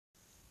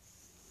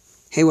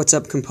Hey, what's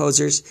up,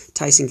 composers?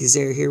 Tyson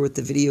Kazare here with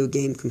the Video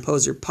Game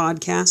Composer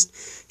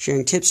Podcast,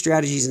 sharing tips,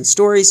 strategies, and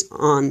stories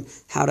on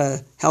how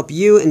to help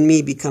you and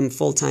me become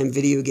full-time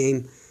video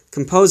game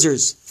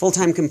composers,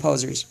 full-time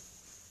composers.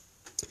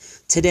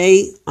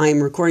 Today,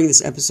 I'm recording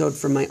this episode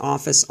from my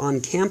office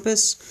on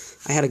campus.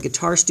 I had a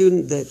guitar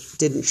student that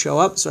didn't show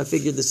up, so I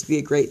figured this would be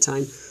a great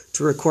time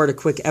to record a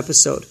quick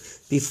episode.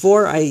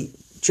 Before I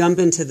jump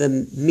into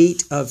the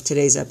meat of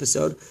today's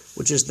episode,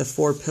 which is the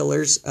 4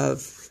 pillars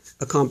of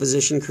a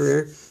composition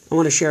career, I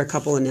want to share a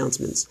couple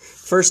announcements.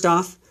 First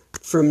off,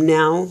 from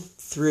now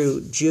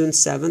through June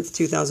 7th,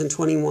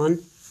 2021,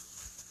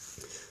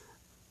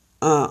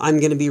 I'm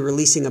going to be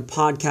releasing a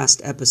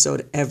podcast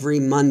episode every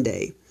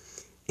Monday.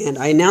 And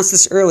I announced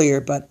this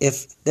earlier, but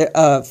if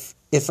a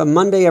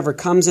Monday ever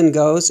comes and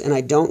goes and I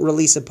don't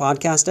release a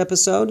podcast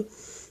episode,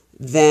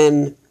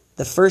 then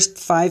the first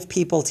 5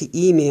 people to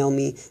email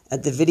me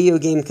at the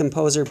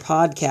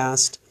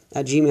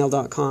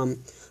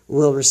videogamecomposerpodcast@gmail.com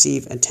will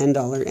receive a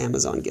 $10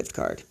 Amazon gift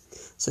card.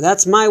 So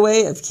that's my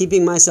way of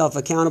keeping myself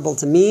accountable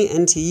to me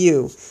and to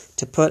you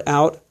to put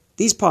out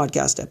these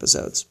podcast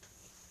episodes.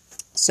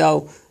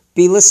 So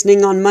be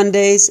listening on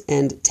Mondays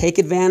and take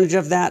advantage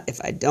of that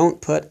if I don't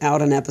put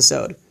out an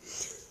episode.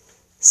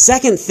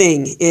 Second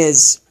thing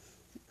is,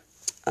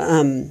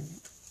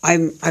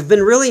 I've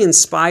been really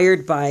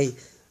inspired by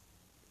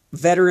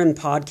veteran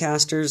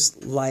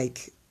podcasters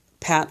like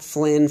Pat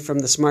Flynn from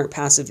the Smart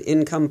Passive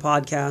Income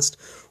podcast,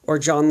 or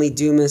John Lee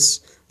Dumas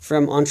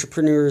from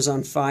Entrepreneurs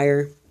on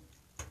Fire.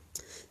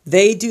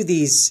 They do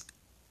these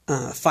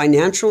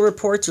financial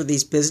reports or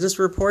these business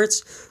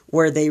reports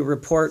where they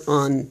report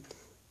on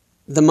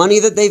the money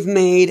that they've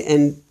made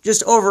and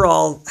just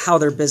overall how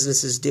their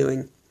business is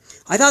doing.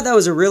 I thought that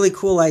was a really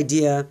cool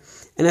idea,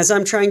 and as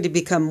I'm trying to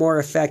become more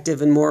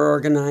effective and more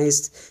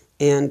organized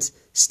and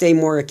stay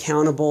more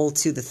accountable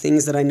to the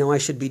things that I know I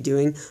should be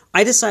doing,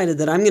 I decided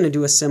that I'm going to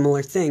do a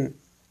similar thing.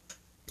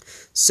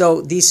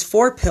 So these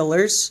 4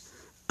 pillars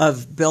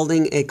of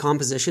building a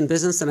composition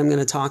business that I'm going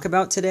to talk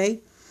about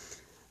today,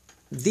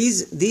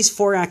 these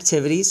 4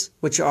 activities,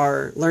 which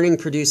are learning,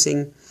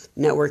 producing,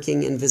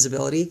 networking, and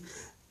visibility,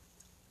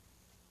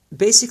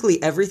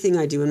 basically everything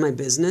I do in my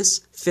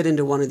business fit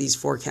into one of these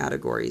 4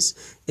 categories.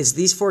 It's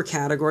these 4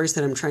 categories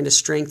that I'm trying to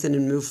strengthen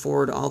and move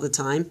forward all the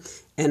time.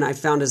 And I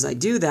found as I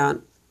do that,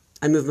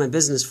 I move my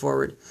business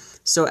forward.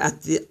 So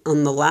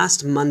on the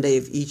last Monday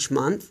of each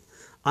month,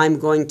 I'm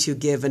going to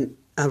give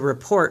a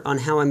report on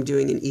how I'm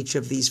doing in each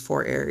of these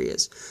 4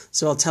 areas.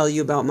 So I'll tell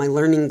you about my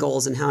learning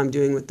goals and how I'm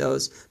doing with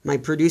those, my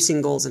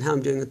producing goals and how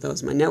I'm doing with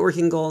those, my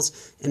networking goals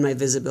and my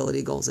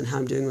visibility goals and how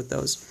I'm doing with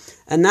those.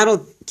 And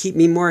that'll keep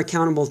me more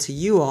accountable to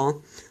you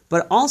all.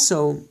 But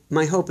also,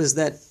 my hope is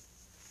that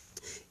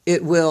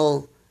it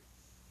will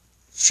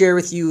share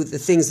with you the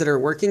things that are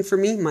working for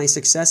me, my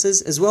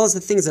successes, as well as the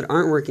things that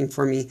aren't working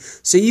for me,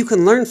 so you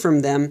can learn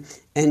from them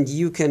and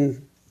you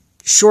can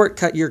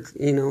shortcut your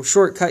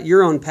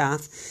own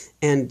path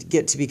and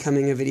get to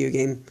becoming a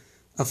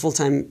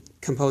full-time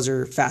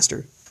composer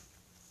faster.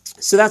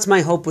 So that's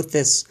my hope with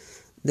this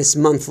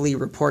monthly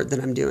report that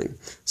I'm doing.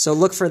 So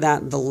look for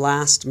that the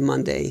last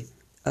Monday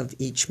of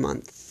each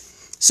month.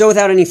 So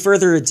without any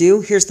further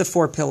ado, here's the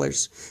 4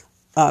 pillars.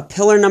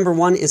 Pillar number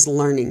 1 is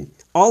learning.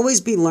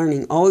 Always be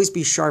learning. Always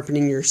be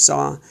sharpening your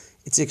saw.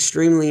 It's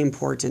extremely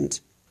important.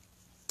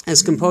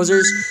 As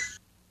composers,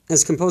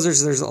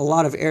 there's a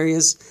lot of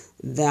areas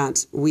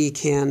that we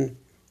can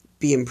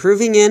be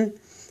improving in.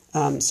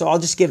 So I'll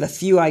just give a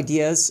few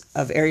ideas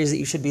of areas that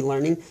you should be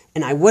learning.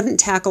 And I wouldn't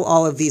tackle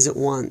all of these at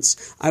once.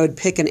 I would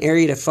pick an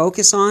area to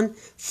focus on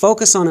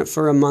it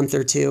for a month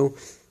or 2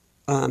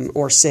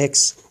 or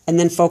 6, and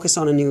then focus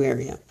on a new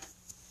area.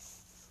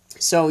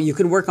 So you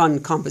could work on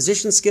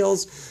composition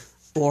skills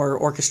or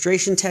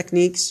orchestration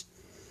techniques.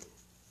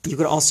 You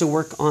could also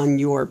work on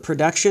your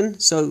production.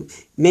 So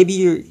maybe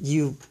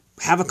you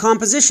have a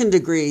composition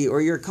degree,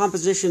 or your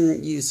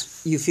composition you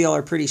feel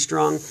are pretty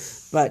strong,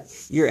 but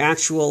your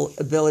actual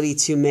ability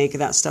to make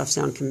that stuff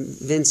sound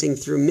convincing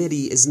through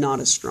MIDI is not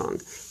as strong.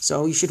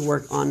 So you should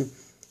work on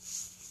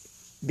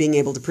being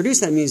able to produce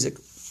that music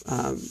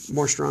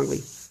more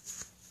strongly.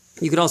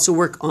 You could also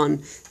work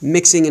on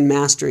mixing and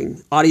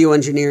mastering, audio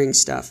engineering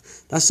stuff.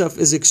 That stuff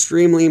is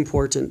extremely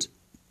important.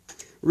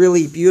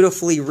 Really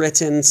beautifully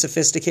written,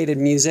 sophisticated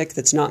music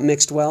that's not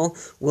mixed well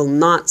will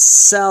not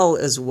sell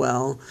as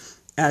well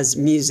as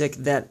music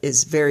that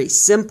is very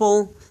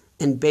simple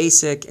and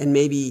basic and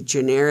maybe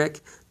generic,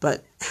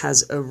 but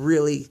has a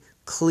really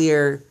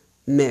clear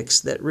mix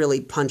that really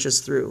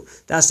punches through.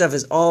 That stuff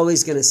is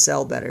always going to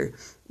sell better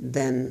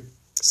than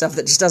stuff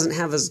that just doesn't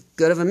have as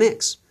good of a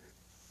mix.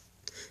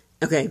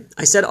 Okay,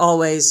 I said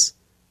always.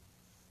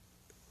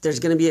 There's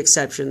going to be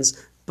exceptions,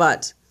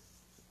 but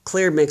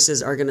clear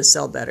mixes are going to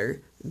sell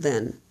better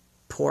than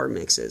poor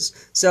mixes.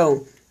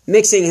 So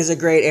mixing is a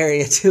great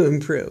area to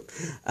improve.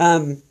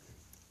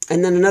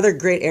 And then another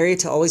great area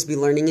to always be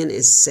learning in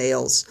is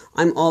sales.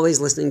 I'm always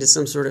listening to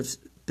some sort of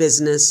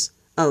business.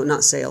 Oh,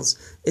 not sales,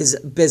 is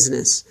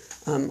business.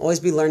 Always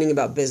be learning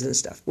about business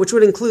stuff, which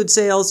would include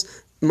sales,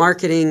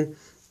 marketing,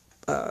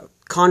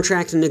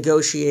 contract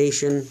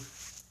negotiation,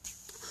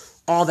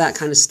 all that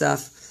kind of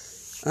stuff.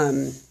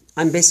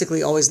 I'm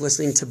basically always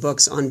listening to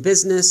books on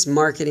business,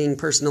 marketing,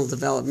 personal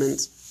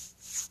development.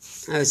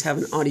 I always have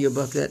an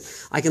audiobook that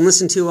I can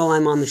listen to while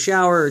I'm on the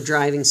shower or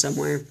driving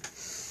somewhere.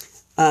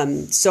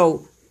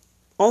 So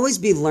always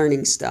be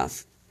learning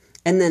stuff.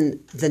 And then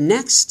the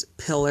next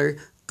pillar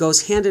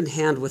goes hand in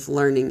hand with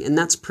learning, and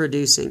that's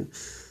producing.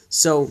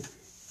 So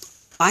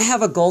I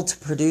have a goal to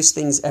produce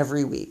things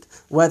every week,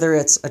 whether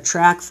it's a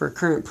track for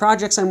current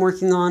projects I'm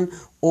working on,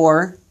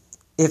 or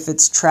if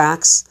it's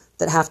tracks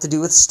that have to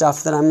do with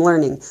stuff that I'm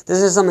learning.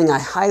 This is something I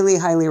highly,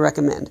 highly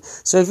recommend.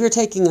 So if you're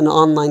taking an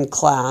online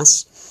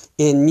class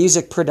in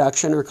music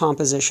production or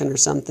composition or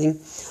something,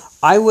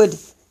 I would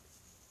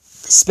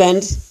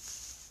spend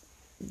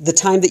the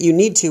time that you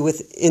need to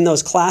in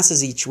those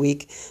classes each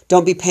week.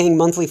 Don't be paying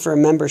monthly for a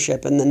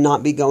membership and then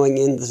not be going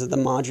into the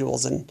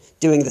modules and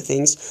doing the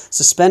things.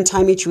 So spend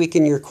time each week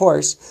in your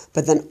course,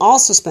 but then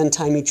also spend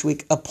time each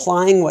week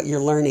applying what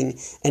you're learning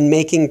and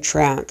making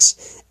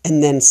tracks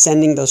and then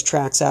sending those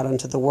tracks out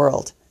into the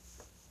world.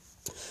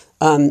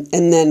 And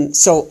then,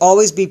 so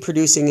always be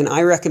producing, and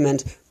I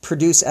recommend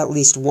produce at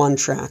least one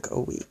track a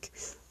week.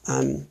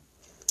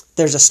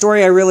 There's a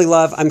story I really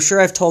love. I'm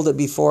sure I've told it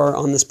before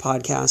on this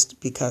podcast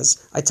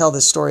because I tell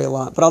this story a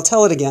lot, but I'll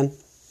tell it again.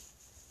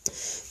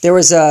 There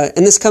was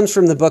and this comes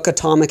from the book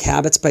Atomic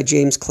Habits by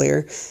James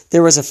Clear.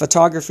 There was a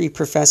photography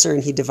professor,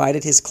 and he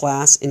divided his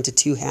class into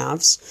two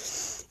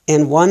halves.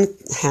 And one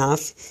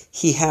half,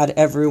 he wanted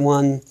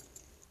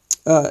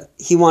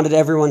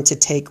everyone to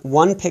take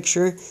one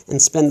picture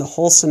and spend the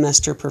whole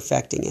semester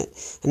perfecting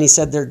it. And he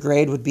said their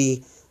grade would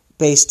be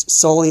based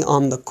solely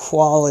on the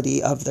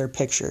quality of their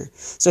picture.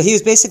 So he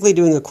was basically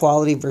doing a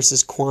quality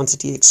versus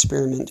quantity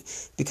experiment,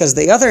 because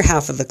the other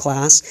half of the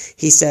class,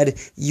 he said,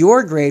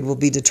 your grade will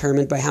be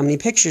determined by how many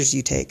pictures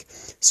you take.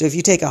 So if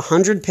you take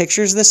 100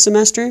 pictures this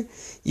semester,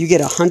 you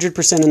get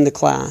 100% in the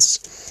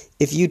class.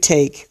 If you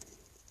take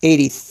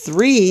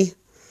 83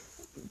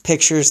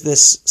 pictures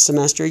this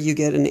semester, you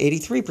get an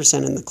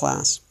 83% in the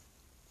class.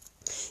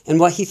 And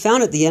what he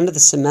found at the end of the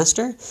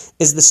semester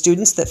is the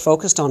students that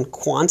focused on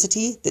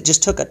quantity, that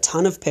just took a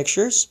ton of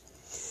pictures,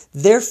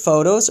 their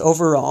photos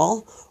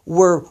overall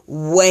were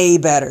way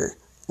better,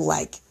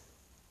 like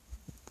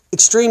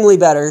extremely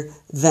better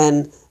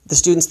than the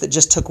students that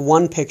just took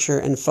one picture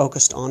and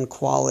focused on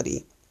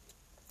quality.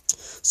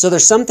 So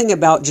there's something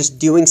about just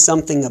doing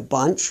something a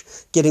bunch,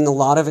 getting a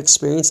lot of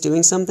experience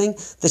doing something,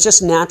 that's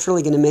just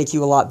naturally going to make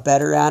you a lot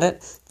better at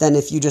it than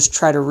if you just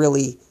try to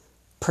really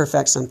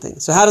perfect something.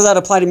 So how does that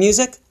apply to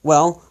music?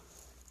 Well,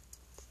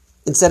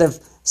 instead of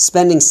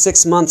spending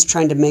 6 months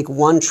trying to make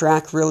one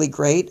track really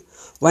great,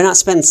 why not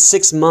spend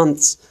 6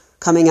 months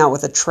coming out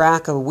with a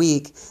track a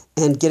week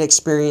and get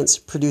experience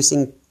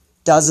producing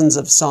dozens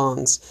of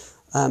songs?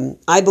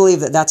 I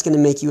believe that that's going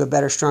to make you a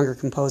better, stronger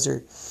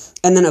composer.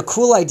 And then a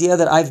cool idea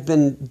that I've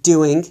been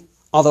doing,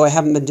 although I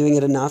haven't been doing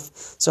it enough,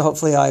 so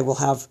hopefully I will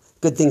have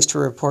good things to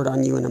report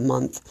on you in a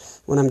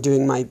month when I'm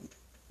doing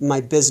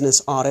my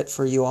business audit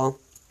for you all.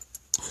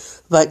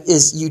 But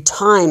is you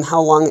time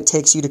how long it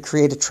takes you to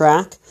create a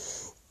track,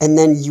 and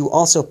then you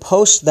also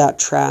post that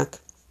track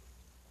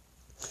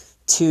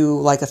to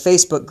like a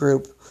Facebook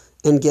group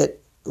and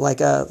get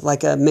like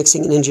a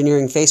mixing and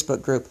engineering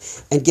Facebook group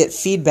and get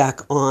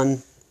feedback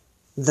on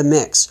the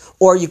mix.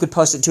 Or you could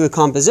post it to a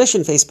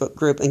composition Facebook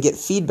group and get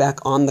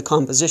feedback on the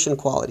composition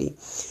quality.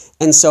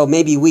 And so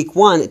maybe week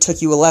 1, it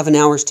took you 11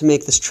 hours to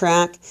make this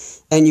track,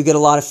 and you get a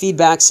lot of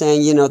feedback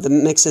saying, the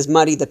mix is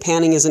muddy, the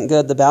panning isn't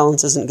good, the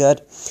balance isn't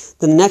good.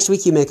 Then the next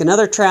week you make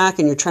another track,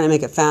 and you're trying to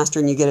make it faster,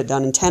 and you get it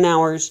done in 10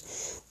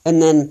 hours. And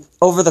then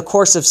over the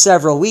course of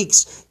several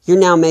weeks, you're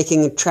now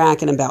making a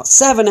track in about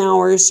 7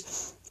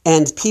 hours,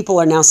 and people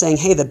are now saying,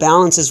 hey, the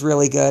balance is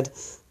really good,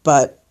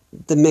 but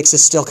the mix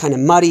is still kind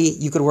of muddy.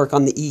 You could work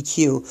on the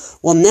EQ.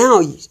 Well,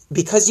 now,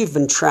 because you've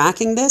been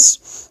tracking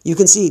this, you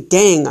can see,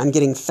 dang, I'm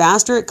getting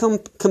faster at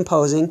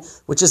composing,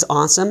 which is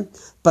awesome.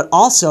 But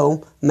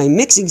also, my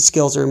mixing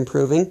skills are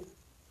improving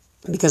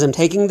because I'm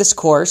taking this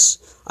course.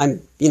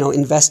 I'm,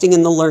 investing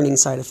in the learning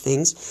side of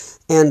things.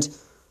 And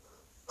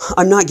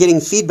I'm not getting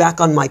feedback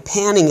on my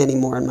panning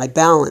anymore and my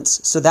balance.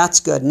 So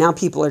that's good. Now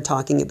people are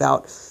talking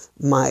about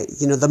my,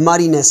 the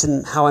muddiness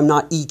and how I'm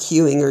not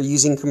EQing or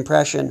using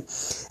compression.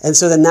 And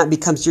so then that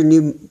becomes your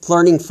new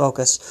learning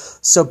focus.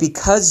 So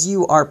because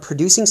you are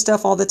producing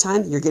stuff all the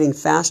time, you're getting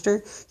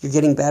faster, you're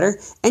getting better,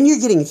 and you're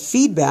getting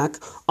feedback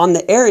on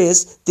the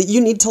areas that you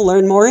need to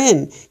learn more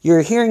in.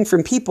 You're hearing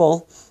from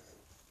people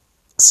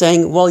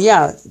saying, well,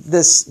 yeah,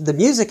 the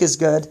music is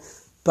good,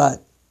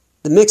 but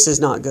the mix is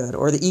not good,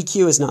 or the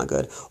EQ is not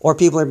good. Or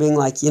people are being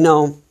like,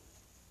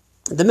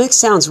 the mix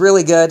sounds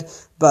really good,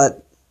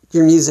 but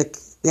your music,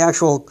 the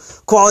actual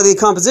quality of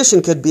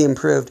composition could be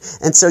improved.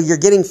 And so you're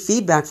getting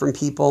feedback from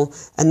people,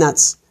 and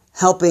that's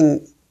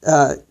helping,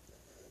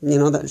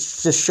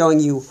 that's just showing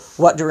you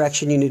what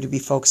direction you need to be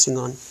focusing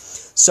on.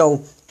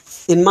 So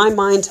in my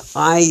mind,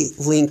 I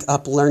link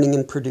up learning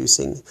and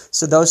producing.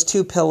 So those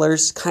two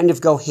pillars kind of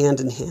go hand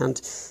in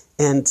hand.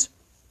 And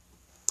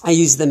I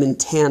use them in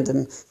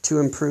tandem to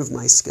improve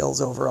my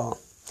skills overall.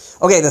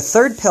 Okay, the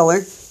third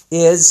pillar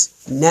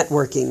is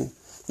networking.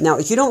 Now,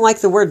 if you don't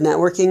like the word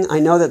networking, I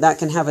know that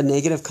can have a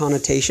negative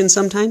connotation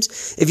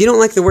sometimes. If you don't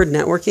like the word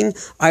networking,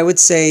 I would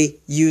say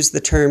use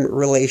the term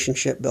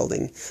relationship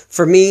building.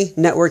 For me,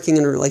 networking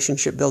and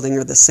relationship building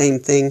are the same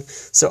thing,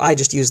 so I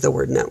just use the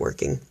word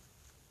networking.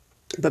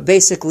 But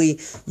basically,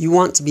 you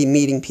want to be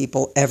meeting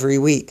people every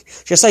week.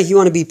 Just like you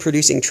want to be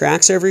producing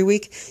tracks every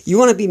week, you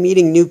want to be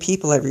meeting new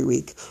people every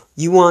week.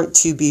 You want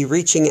to be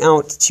reaching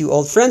out to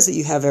old friends that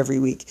you have every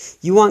week.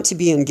 You want to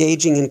be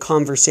engaging in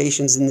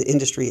conversations in the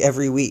industry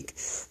every week.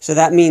 So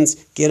that means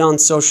get on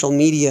social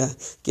media,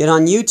 get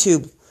on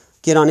YouTube,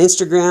 get on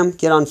Instagram,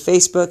 get on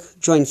Facebook,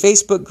 join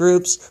Facebook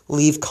groups,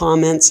 leave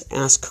comments,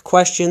 ask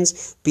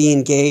questions, be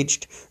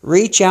engaged,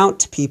 reach out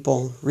to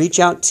people, reach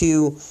out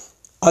to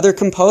other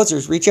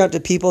composers, reach out to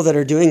people that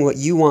are doing what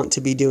you want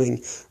to be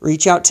doing.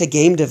 Reach out to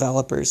game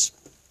developers.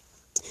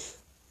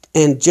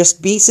 And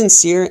just be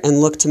sincere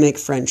and look to make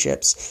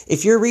friendships.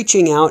 If you're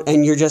reaching out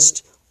and you're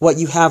just, what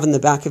you have in the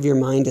back of your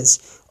mind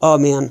is, oh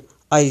man,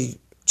 I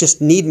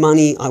just need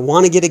money. I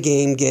want to get a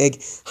game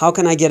gig. How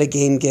can I get a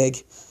game gig?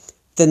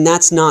 Then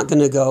that's not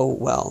going to go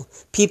well.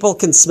 People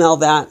can smell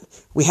that.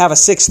 We have a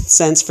sixth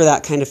sense for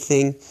that kind of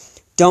thing.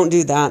 Don't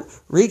do that.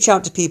 Reach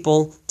out to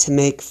people to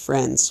make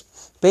friends.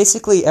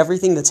 Basically,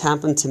 everything that's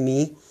happened to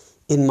me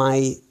in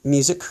my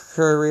music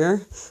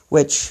career,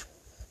 which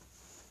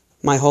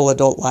my whole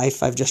adult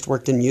life, I've just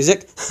worked in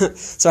music,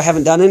 so I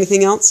haven't done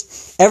anything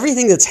else.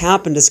 Everything that's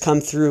happened has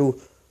come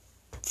through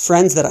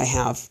friends that I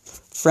have,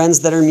 friends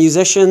that are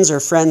musicians or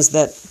friends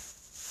that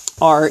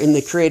are in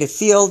the creative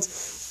field,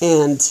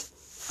 and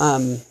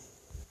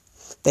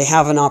they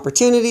have an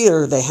opportunity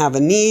or they have a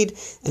need,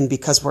 and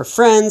because we're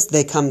friends,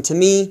 they come to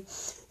me.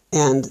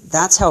 And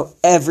that's how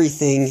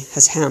everything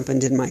has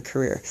happened in my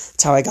career.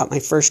 That's how I got my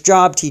first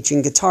job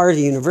teaching guitar at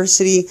a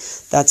university.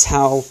 That's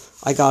how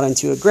I got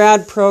into a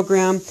grad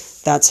program.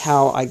 That's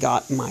how I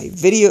get my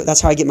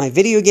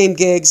video game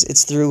gigs.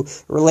 It's through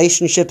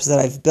relationships that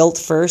I've built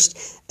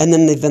first. And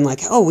then they've been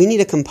like, oh, we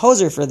need a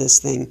composer for this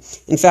thing.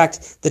 In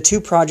fact, the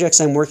 2 projects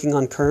I'm working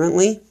on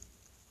currently,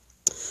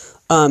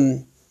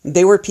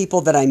 they were people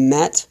that I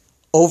met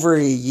over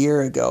a year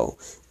ago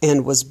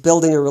and was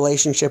building a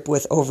relationship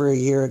with over a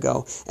year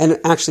ago. And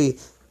actually,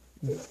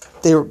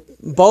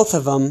 both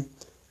of them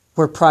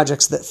were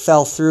projects that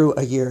fell through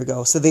a year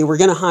ago. So they were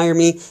going to hire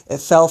me, it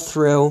fell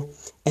through,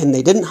 and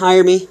they didn't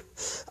hire me.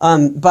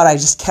 But I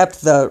just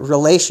kept the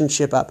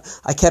relationship up.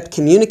 I kept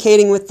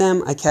communicating with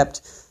them. I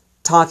kept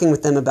talking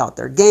with them about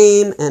their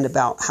game and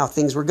about how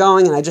things were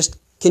going. And I just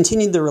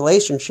continued the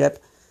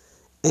relationship.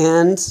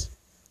 And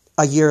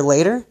a year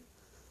later,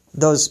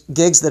 those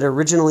gigs that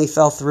originally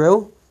fell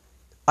through,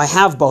 I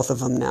have both of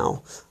them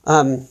now.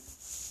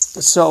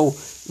 So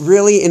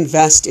really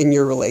invest in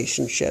your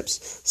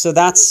relationships. So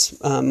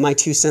that's my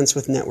 2 cents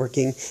with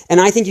networking.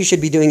 And I think you should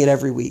be doing it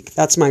every week.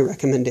 That's my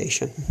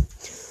recommendation.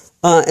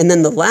 And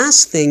then the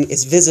last thing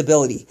is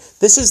visibility.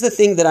 This is the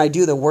thing that I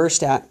do the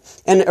worst at.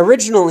 And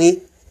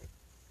originally,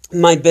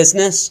 my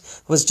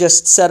business was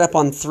just set up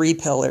on 3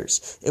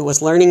 pillars. It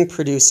was learning,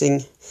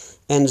 producing,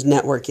 and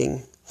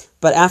networking.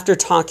 But after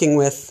talking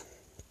with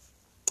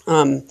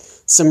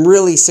some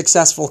really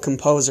successful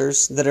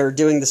composers that are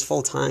doing this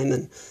full time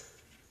and,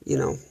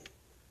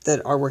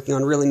 that are working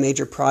on really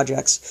major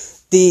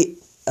projects, the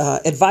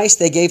advice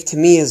they gave to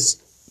me is,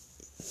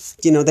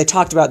 they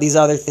talked about these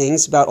other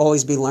things, about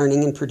always be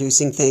learning and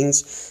producing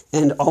things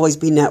and always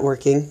be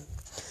networking.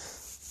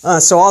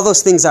 So all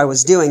those things I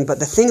was doing, but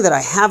the thing that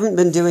I haven't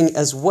been doing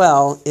as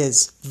well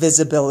is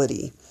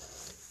visibility.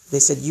 They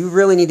said, you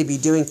really need to be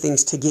doing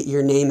things to get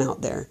your name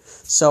out there.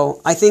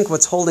 So I think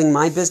what's holding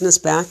my business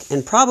back,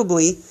 and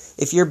probably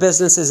if your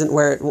business isn't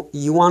where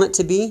you want it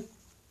to be,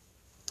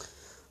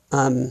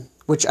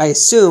 which I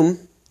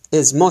assume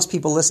is most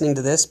people listening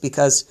to this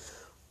because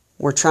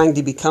we're trying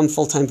to become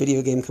full-time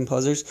video game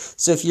composers.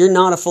 So if you're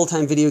not a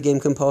full-time video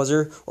game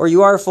composer, or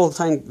you are a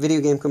full-time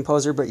video game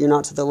composer, but you're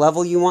not to the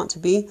level you want to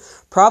be,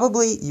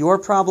 probably your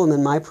problem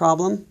and my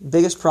problem,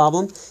 biggest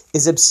problem,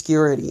 is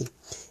obscurity.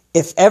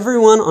 If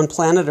everyone on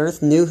planet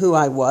Earth knew who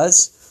I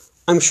was,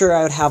 I'm sure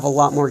I would have a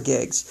lot more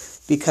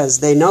gigs because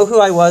they know who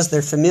I was,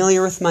 they're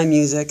familiar with my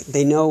music,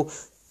 they know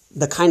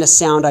the kind of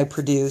sound I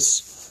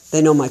produce,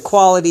 they know my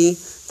quality,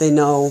 they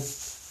know,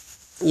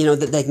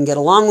 that they can get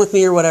along with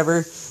me or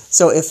whatever.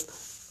 So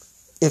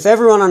if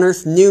everyone on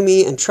Earth knew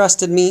me and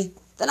trusted me,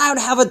 then I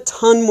would have a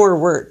ton more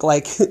work.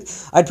 Like,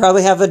 I'd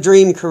probably have a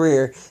dream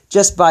career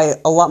just by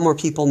a lot more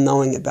people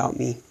knowing about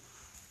me.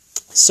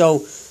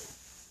 So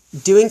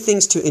doing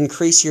things to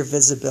increase your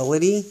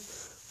visibility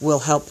will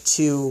help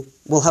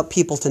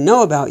people to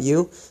know about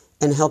you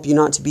and help you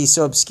not to be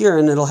so obscure,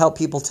 and it'll help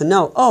people to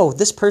know, oh,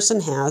 this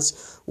person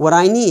has what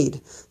I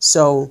need.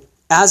 So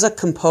as a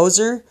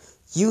composer,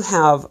 you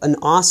have an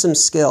awesome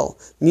skill.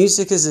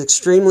 Music is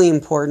extremely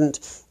important.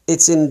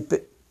 It's in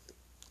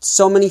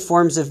so many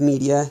forms of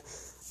media,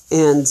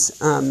 and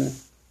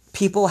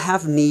People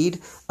have need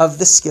of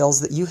the skills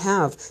that you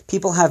have.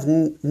 People have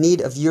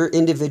need of your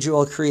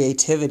individual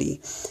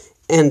creativity.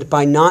 And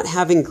by not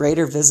having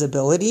greater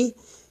visibility,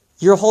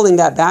 you're holding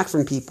that back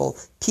from people.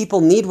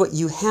 People need what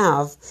you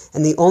have,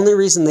 and the only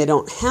reason they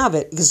don't have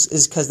it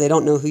is because they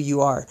don't know who you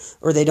are,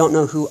 or they don't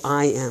know who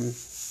I am.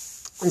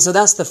 And so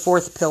that's the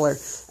fourth pillar.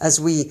 As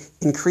we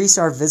increase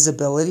our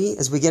visibility,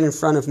 as we get in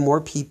front of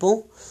more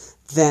people,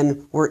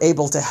 then we're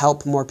able to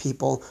help more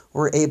people.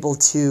 We're able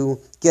to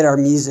get our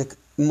music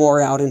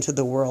more out into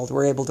the world.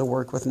 We're able to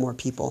work with more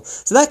people.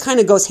 So that kind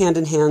of goes hand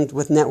in hand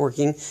with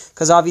networking,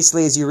 because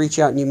obviously as you reach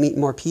out and you meet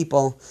more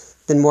people,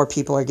 then more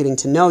people are getting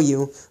to know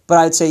you. But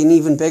I'd say an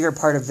even bigger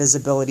part of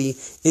visibility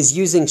is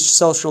using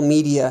social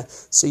media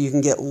so you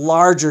can get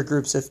larger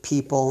groups of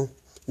people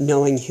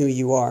knowing who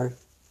you are.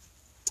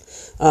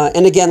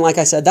 And again, like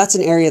I said, that's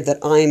an area that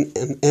I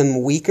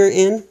am weaker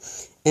in,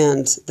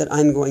 and that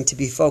I'm going to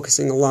be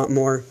focusing a lot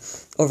more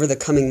over the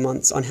coming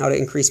months on how to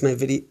increase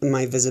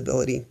my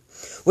visibility.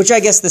 Which I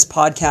guess this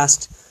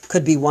podcast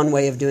could be one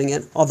way of doing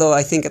it. Although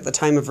I think at the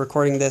time of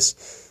recording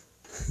this,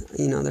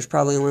 there's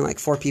probably only like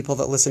 4 people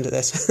that listen to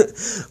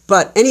this.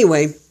 But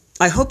anyway,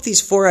 I hope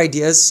these 4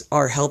 ideas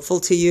are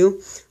helpful to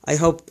you. I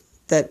hope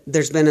that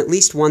there's been at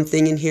least one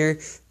thing in here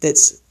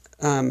that's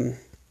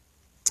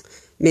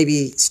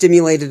maybe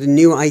stimulated a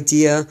new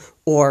idea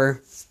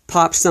or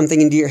popped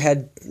something into your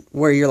head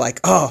where you're like,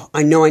 oh,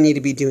 I know I need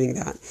to be doing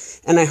that.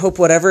 And I hope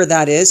whatever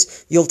that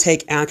is, you'll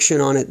take action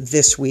on it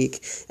this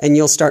week and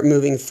you'll start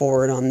moving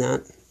forward on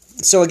that.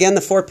 So again,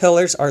 the 4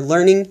 pillars are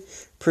learning,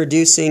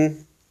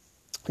 producing,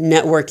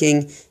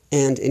 networking,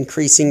 and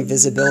increasing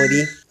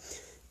visibility.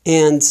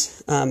 And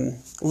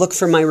look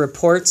for my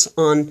reports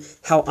on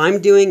how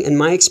I'm doing and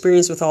my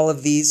experience with all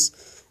of these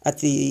at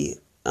the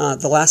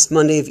last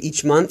Monday of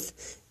each month.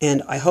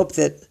 And I hope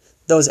that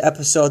those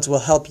episodes will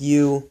help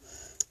you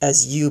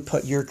as you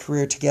put your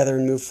career together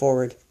and move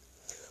forward.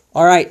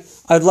 All right,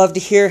 I'd love to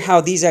hear how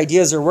these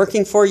ideas are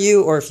working for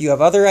you, or if you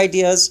have other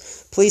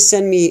ideas, please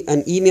send me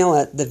an email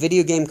at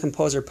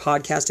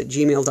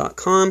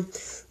thevideogamecomposerpodcast@gmail.com.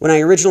 When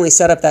I originally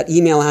set up that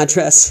email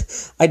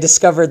address, I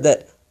discovered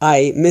that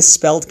I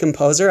misspelled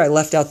composer. I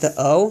left out the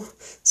O.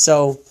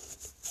 So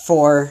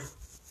for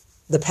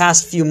the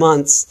past few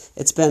months,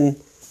 it's been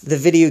the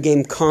Video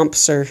Game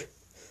Composer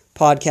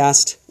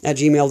Podcast at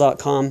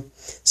gmail.com.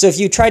 So if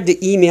you tried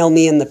to email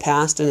me in the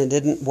past and it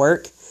didn't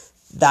work,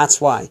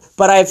 that's why.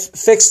 But I've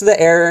fixed the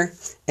error,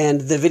 and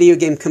the Video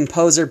Game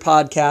Composer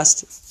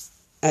Podcast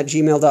at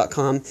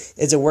gmail.com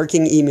is a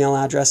working email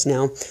address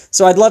now.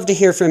 So I'd love to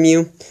hear from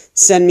you.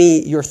 Send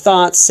me your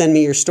thoughts, send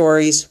me your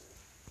stories.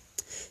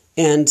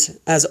 And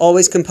as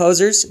always,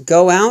 composers,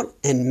 go out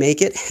and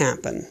make it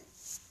happen.